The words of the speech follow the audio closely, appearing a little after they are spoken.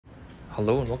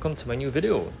Hello and welcome to my new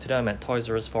video. Today I'm at Toys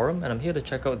R Us Forum and I'm here to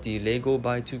check out the LEGO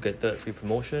Buy 2 Get Third Free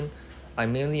promotion.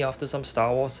 I'm mainly after some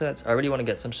Star Wars sets. I really want to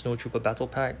get some Snowtrooper battle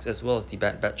packs as well as the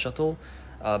Bad Batch shuttle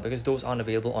because those aren't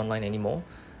available online anymore.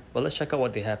 But let's check out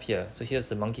what they have here. So here's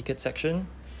the Monkey Kit section.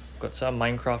 Got some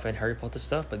Minecraft and Harry Potter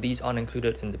stuff, but these aren't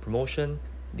included in the promotion.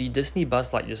 The Disney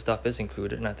Buzz Lightyear stuff is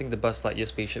included and I think the Buzz Lightyear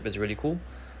spaceship is really cool.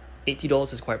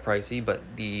 $80 is quite pricey, but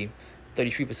the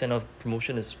 33% off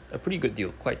promotion is a pretty good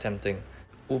deal, quite tempting.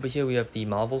 Over here we have the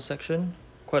Marvel section,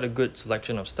 quite a good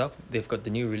selection of stuff. They've got the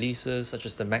new releases such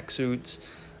as the mech suits,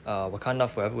 Wakanda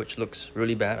Forever, which looks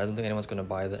really bad. I don't think anyone's going to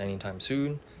buy that anytime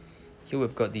soon. Here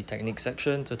we've got the Technic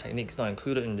section, so Technic's not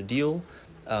included in the deal.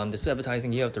 This is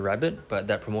advertising Year of the Rabbit, but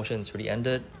that promotion's already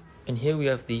ended. And here we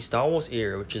have the Star Wars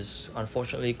area, which is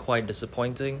unfortunately quite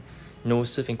disappointing. No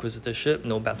Sith Inquisitor ship,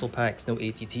 no battle packs, no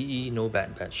ATTE, no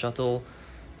Bad Batch shuttle.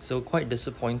 So quite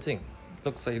disappointing.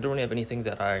 Looks like they don't really have anything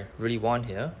that I really want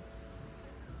here.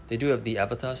 They do have the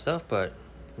Avatar stuff, but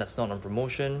that's not on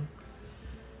promotion.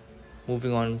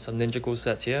 Moving on, some Ninjago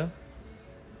sets here.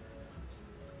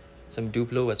 Some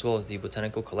Duplo as well as the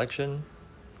Botanical Collection.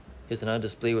 Here's another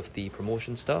display with the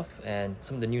promotion stuff and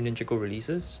some of the new Ninjago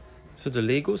releases. So the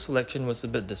LEGO selection was a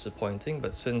bit disappointing,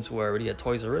 but since we're already at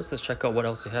Toys R Us, let's check out what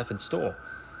else they have in store.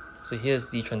 So here's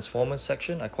the Transformers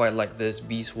section. I quite like this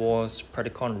Beast Wars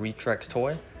Predacon Retrax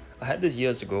toy. I had this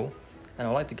years ago, and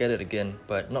I'd like to get it again,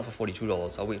 but not for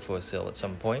 $42. I'll wait for a sale at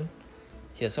some point.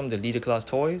 Here's some of the Leader Class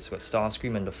toys, with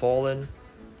Starscream and The Fallen.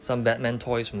 Some Batman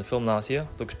toys from the film last year.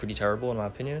 Looks pretty terrible in my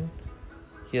opinion.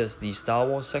 Here's the Star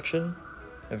Wars section.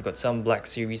 We've got some Black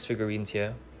Series figurines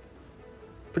here.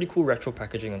 Pretty cool retro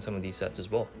packaging on some of these sets as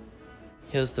well.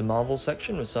 Here's the Marvel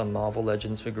section with some Marvel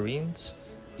Legends figurines.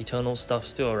 Eternal stuff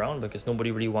still around because nobody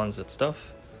really wants that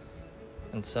stuff.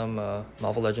 And some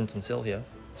Marvel Legends on sale here.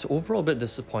 So overall a bit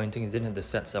disappointing, it didn't have the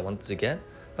sets I wanted to get.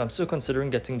 But I'm still considering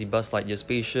getting the Buzz Lightyear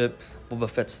spaceship, Boba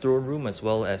Fett's throne room as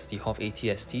well as the Hoth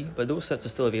ATST. But those sets are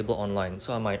still available online,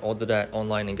 so I might order that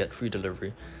online and get free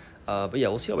delivery. But yeah,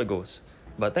 we'll see how it goes.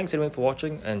 But thanks anyway for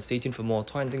watching and stay tuned for more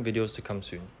toy hunting videos to come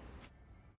soon.